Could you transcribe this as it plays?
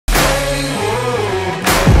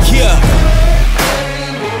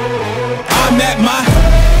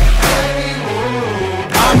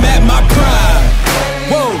I'm at my prime.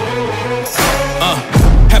 Whoa.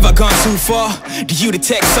 Have I gone too far? Do you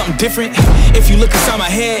detect something different? If you look inside my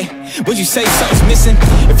head, would you say something's missing?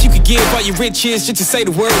 If you could give all your riches just to say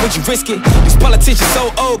the word, would you risk it? These politicians so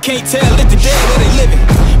old, can't tell if they're dead or they living.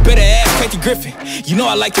 Better ask Kathy Griffin, you know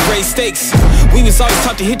I like to raise stakes. We was always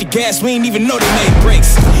taught to hit the gas, we ain't even know they made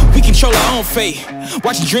brakes. We control our own fate,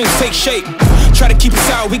 watching dreams take shape. Try to keep us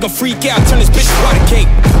out, we gon' freak out, turn this bitch to water cake.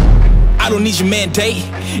 I don't need your mandate,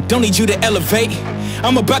 don't need you to elevate.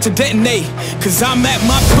 I'm about to detonate, cause I'm at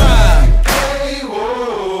my prime.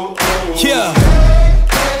 Yeah,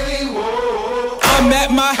 I'm at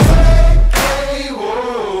my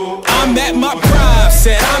prime.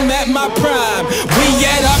 Said I'm at my prime. We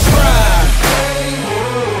at our prime.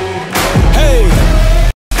 Hey.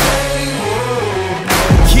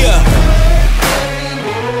 Yeah.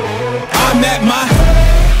 I'm at my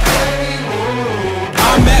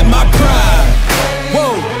prime.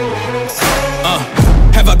 Whoa.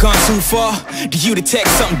 Have I gone too far? Do you detect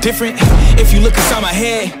something different? If you look inside my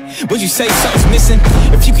head, would you say something's missing?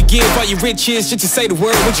 If you could give all your riches just to say the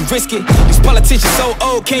word, would you risk it? These politicians so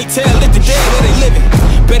old, can't tell if they're dead or they living.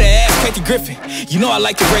 Better ask Kathy Griffin, you know I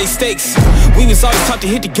like to raise stakes. We was always taught to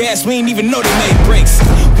hit the gas, we ain't even know they made brakes.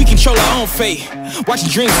 We control our own fate, watching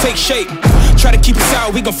dreams take shape. Try to keep us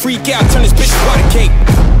out, we gon' freak out, turn this bitch to water cake.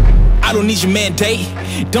 I don't need your mandate,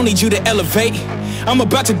 don't need you to elevate. I'm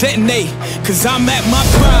about to detonate, cause I'm at my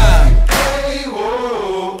prime.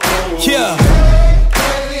 Yeah.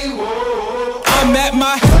 I'm at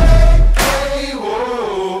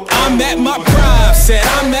my prime. Said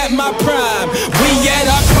I'm at my